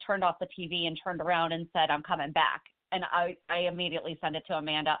he like turned off the TV and turned around and said, "I'm coming back." And I immediately sent it to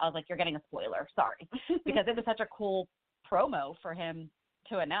Amanda. I was like, "You're getting a spoiler. Sorry." Because it was such a cool promo for him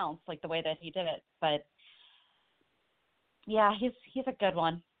to announce like the way that he did it. But yeah, he's a good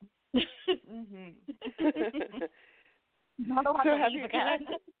one. Mm-hmm. So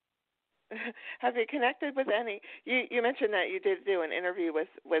have you connected with any? You mentioned that you did do an interview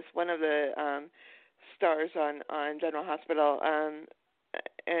with one of the stars on General Hospital,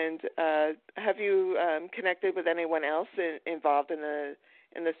 and have you connected with anyone else involved in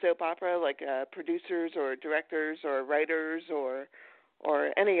the soap opera, like producers or directors or writers or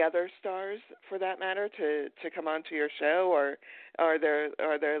any other stars for that matter to come onto your show, or are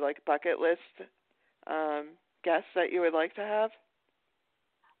there like bucket list guests that you would like to have?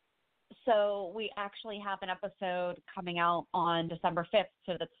 So we actually have an episode coming out on December 5th,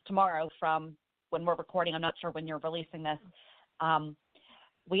 so that's tomorrow from when we're recording. I'm not sure when you're releasing this.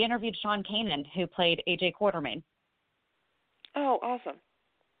 We interviewed Sean Kanan, who played A.J. Quartermain. Oh, awesome.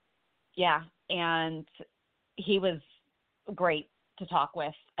 Yeah, and he was great to talk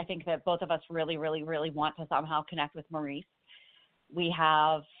with. I think that both of us really, really, really want to somehow connect with Maurice. We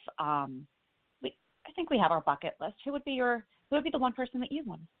have, I think we have our bucket list. Who would be the one person that you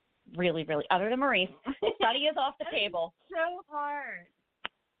want? Really, really, other than Maurice. Study is off the table. So hard.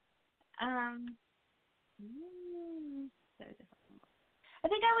 I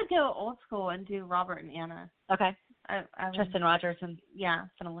think I would go old school and do Robert and Anna. Okay. I Tristan Rogers and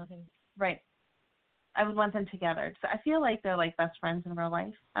right. I would want them together. So I feel like they're like best friends in real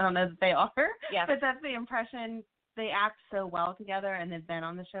life. I don't know that they are, but that's the impression. They act so well together, and they've been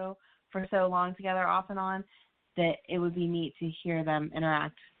on the show for so long together, off and on, that it would be neat to hear them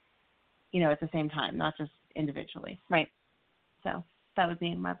interact, at the same time, not just individually. Right. So that would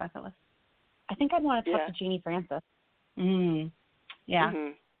be my bucket list. I think I'd want to talk to Jeannie Francis. Yeah.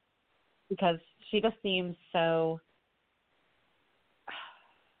 Mm-hmm. Because she just seems so.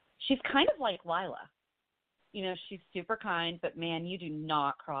 She's kind of like Lila. She's super kind, but man, you do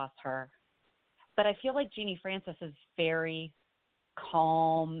not cross her. But I feel like Jeannie Francis is very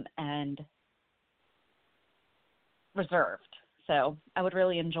calm and reserved. So I would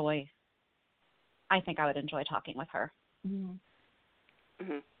really enjoy talking with her. Mm-hmm.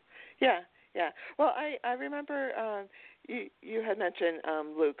 Mm-hmm. Yeah. Yeah. Well, I remember you had mentioned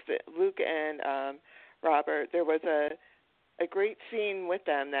Luke and Robert. There was a great scene with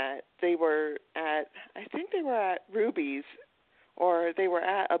them that they were at. I think they were at Ruby's, or they were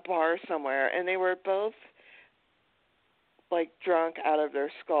at a bar somewhere, and they were both like drunk out of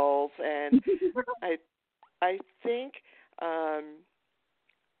their skulls. And I think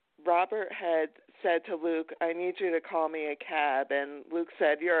Robert had said to Luke, "I need you to call me a cab," and Luke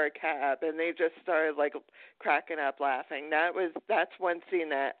said, "You're a cab," and they just started like cracking up laughing. That's one scene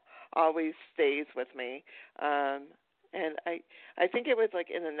that always stays with me. And I think it was like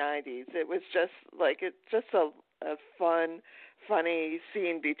in the 90s. It was just like it's just a fun, funny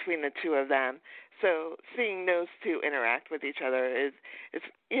scene between the two of them. So seeing those two interact with each other is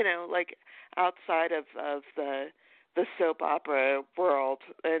like outside of the soap opera world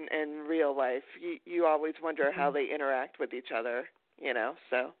and real life, you always wonder how they interact with each other,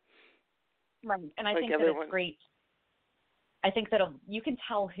 so. Right, and I like think everyone, that it's great. I think that you can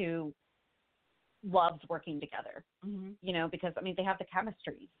tell who loves working together, because, I mean, they have the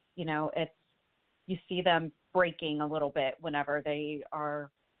chemistry, it's, you see them breaking a little bit whenever they are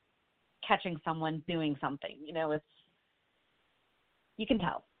catching someone doing something, it's, you can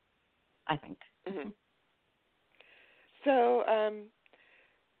tell, I think. Mm-hmm. So,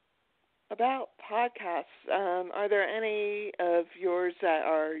 about podcasts, are there any of yours that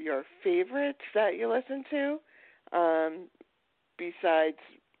are your favorites that you listen to, besides,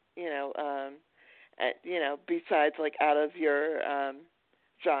 besides like out of your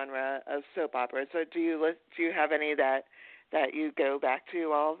genre of soap operas? So do you have any that you go back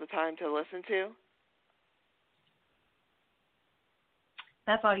to all the time to listen to?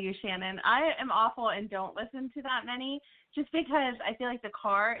 That's all you, Shannon. I am awful and don't listen to that many just because I feel like the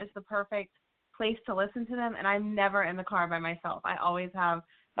car is the perfect place to listen to them, and I'm never in the car by myself. I always have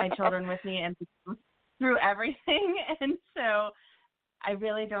my children with me and through everything, and so I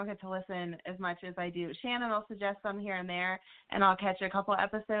really don't get to listen as much as I do. Shannon will suggest some here and there, and I'll catch a couple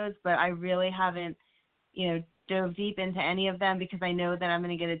episodes, but I really haven't, dove deep into any of them because I know that I'm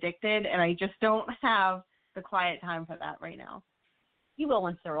going to get addicted, and I just don't have the quiet time for that right now. You will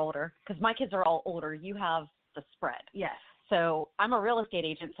once they're older, because my kids are all older. You have the spread. Yes. So I'm a real estate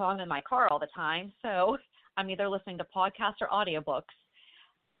agent, so I'm in my car all the time. So I'm either listening to podcasts or audiobooks.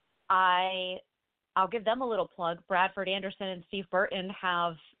 I'll give them a little plug. Bradford Anderson and Steve Burton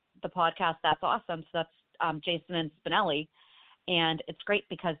have the podcast That's Awesome. So that's Jason and Spinelli. And it's great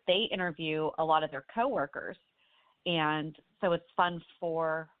because they interview a lot of their coworkers. And so it's fun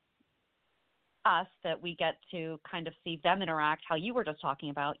for us that we get to kind of see them interact, how you were just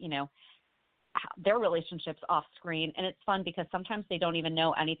talking about, their relationships off screen. And it's fun because sometimes they don't even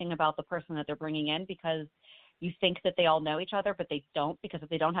know anything about the person that they're bringing in because you think that they all know each other, but they don't, because if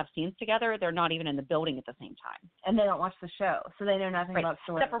they don't have scenes together, they're not even in the building at the same time. And they don't watch the show, so they know nothing right. about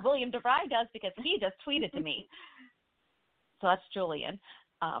stories. Except for William DeVry does because he just tweeted to me. So that's Julian.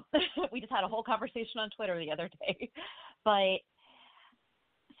 We just had a whole conversation on Twitter the other day. But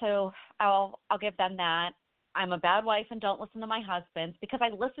so I'll give them that. I'm a bad wife and don't listen to my husband's because I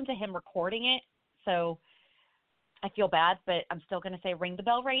listen to him recording it. So I feel bad, but I'm still going to say Ring the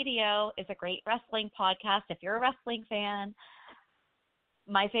Bell Radio is a great wrestling podcast if you're a wrestling fan.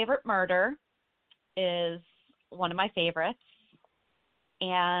 My Favorite Murder is one of my favorites.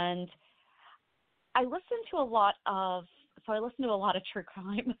 And I listen to a lot of true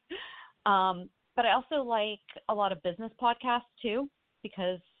crime. But I also like a lot of business podcasts too,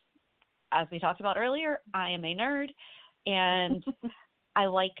 because as we talked about earlier, I am a nerd and I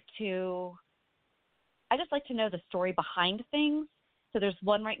just like to know the story behind things. So there's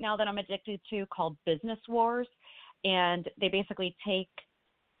one right now that I'm addicted to called Business Wars. And they basically take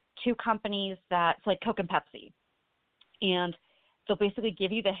two companies it's like Coke and Pepsi. And they'll basically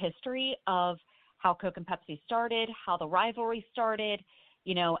give you the history of how Coke and Pepsi started, how the rivalry started,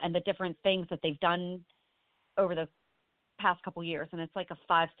 and the different things that they've done over the past couple years. And it's like a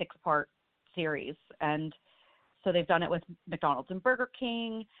 5-6 part series. And so they've done it with McDonald's and Burger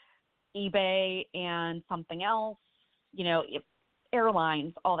King, eBay and something else,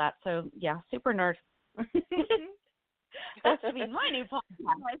 airlines, all that. So yeah, super nerd. That should be my new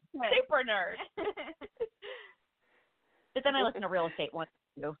podcast. Super nerd. But then I listen to real estate ones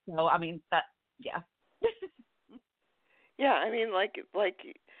too. So I mean yeah. Yeah, I mean, like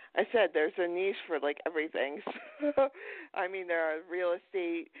I said, there's a niche for like everything. So, I mean, there are real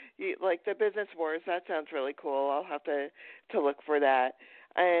estate, like the Business Wars. That sounds really cool. I'll have to look for that.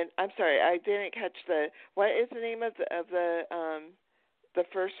 And I'm sorry, I didn't catch what is the name of the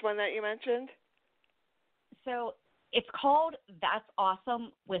first one that you mentioned? So It's called That's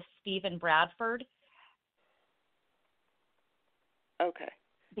Awesome with Stephen Bradford. Okay.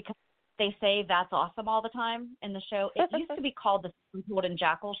 Because they say that's awesome all the time in the show. It used to be called the Stone Cold and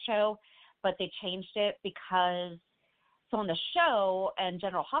Jackal Show, but they changed it because so on the show and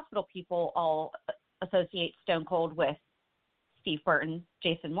General Hospital people all associate Stone Cold with Steve Burton,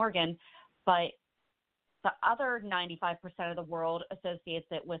 Jason Morgan, but the other 95% of the world associates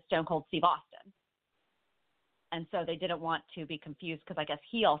it with Stone Cold Steve Austin. And so they didn't want to be confused because I guess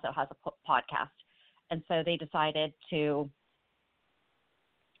he also has a podcast. And so they decided to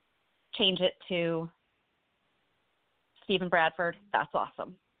change it to Stephen Bradford. That's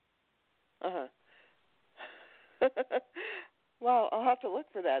awesome. Uh-huh. Well, I'll have to look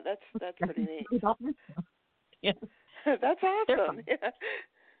for that. That's pretty neat. Yeah. That's awesome. Yeah.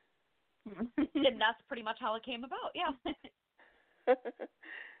 And that's pretty much how it came about. Yeah.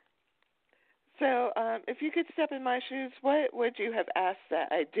 So, if you could step in my shoes, what would you have asked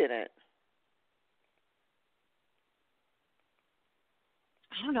that I didn't?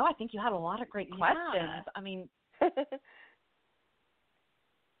 I don't know. I think you had a lot of great questions. Yeah. I mean,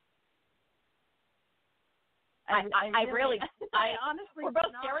 I really, I honestly, we're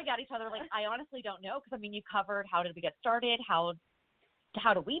both staring at each other like, I honestly don't know because I mean, you covered how did we get started, how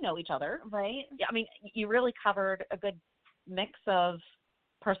do we know each other, right? Yeah, I mean, you really covered a good mix of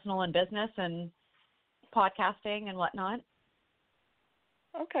personal and business and podcasting and whatnot.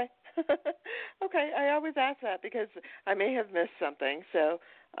 Okay. Okay, I always ask that because I may have missed something, so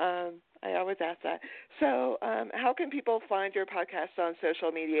I always ask that. So how can people find your podcast on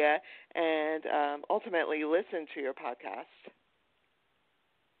social media and ultimately listen to your podcast?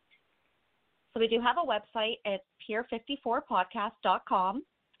 So we do have a website. It's pier54podcast.com.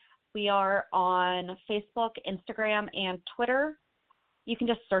 We are on Facebook, Instagram, and Twitter. You can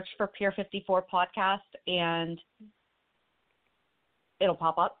just search for Pier 54 Podcast, and it'll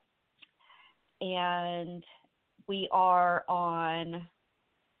pop up. And we are on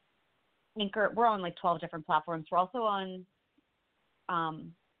Anchor. We're on like 12 different platforms. We're also on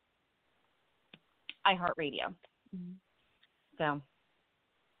iHeartRadio. Mm-hmm. So,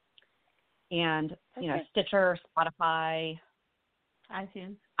 and, you know, Stitcher, Spotify,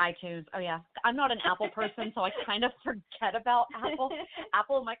 iTunes. Oh, yeah. I'm not an Apple person, so I kind of forget about Apple.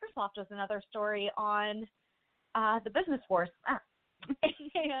 Apple and Microsoft is another story on the Business Force.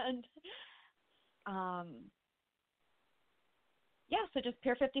 And, yeah, so just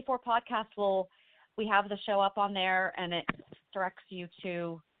Pier 54 Podcast we have the show up on there, and it directs you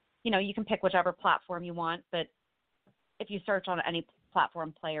to, you know, you can pick whichever platform you want, but if you search on any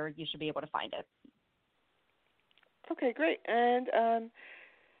platform player, you should be able to find it. Okay, great. And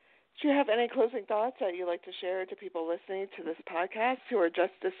do you have any closing thoughts that you'd like to share to people listening to this podcast who are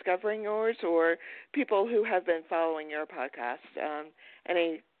just discovering yours or people who have been following your podcast?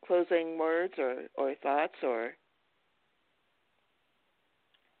 Any closing words or thoughts or?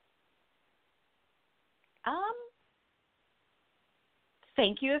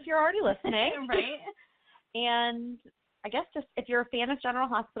 Thank you if you're already listening. Right. And I guess just if you're a fan of General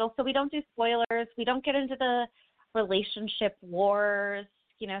Hospital, so we don't do spoilers. We don't get into the relationship wars,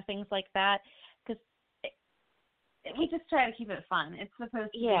 you know, things like that. Because we just try to keep it fun. It's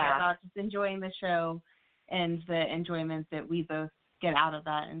supposed to be about just enjoying the show and the enjoyment that we both get out of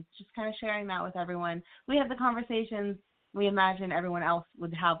that and just kind of sharing that with everyone. We have the conversations we imagine everyone else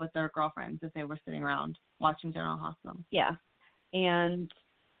would have with their girlfriends if they were sitting around watching General Hospital. Yeah. And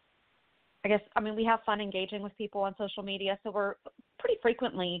I guess, I mean, we have fun engaging with people on social media, so we're pretty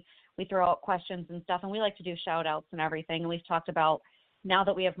frequently, we throw out questions and stuff, and we like to do shout-outs and everything, and we've talked about now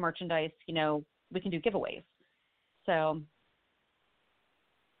that we have merchandise, you know, we can do giveaways. So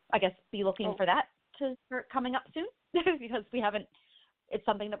I guess be looking for that to start coming up soon because it's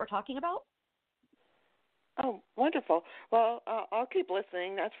something that we're talking about. Oh, wonderful. Well, I'll keep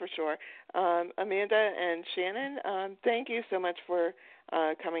listening, that's for sure. Amanda and Shannon, thank you so much for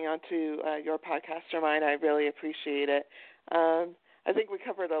coming on to your podcast or mine. I really appreciate it. I think we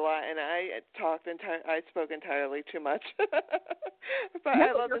covered a lot, and I spoke entirely too much. But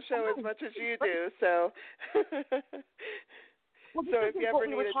I love the show as much as you do, so... So if you ever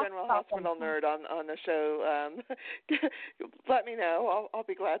need a General Hospital nerd on the show, let me know. I'll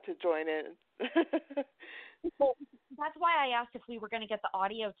be glad to join in. Well, that's why I asked if we were going to get the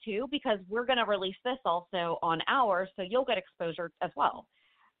audio too, because we're going to release this also on ours, so you'll get exposure as well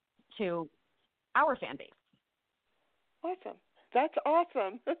to our fan base. Awesome. That's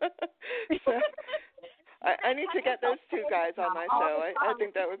awesome. So, I need to get those two guys on my show. I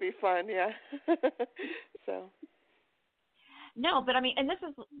think that would be fun, yeah. So... No, but I mean, and this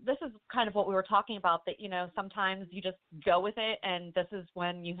is kind of what we were talking about, that, you know, sometimes you just go with it, and this is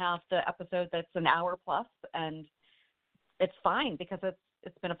when you have the episode that's an hour plus, and it's fine because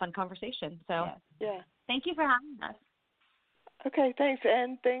it's been a fun conversation. So yeah. Thank you for having us. Okay, thanks,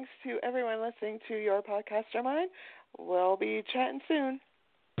 and thanks to everyone listening to Your Podcast or Mine. We'll be chatting soon.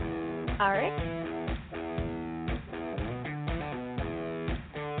 All right.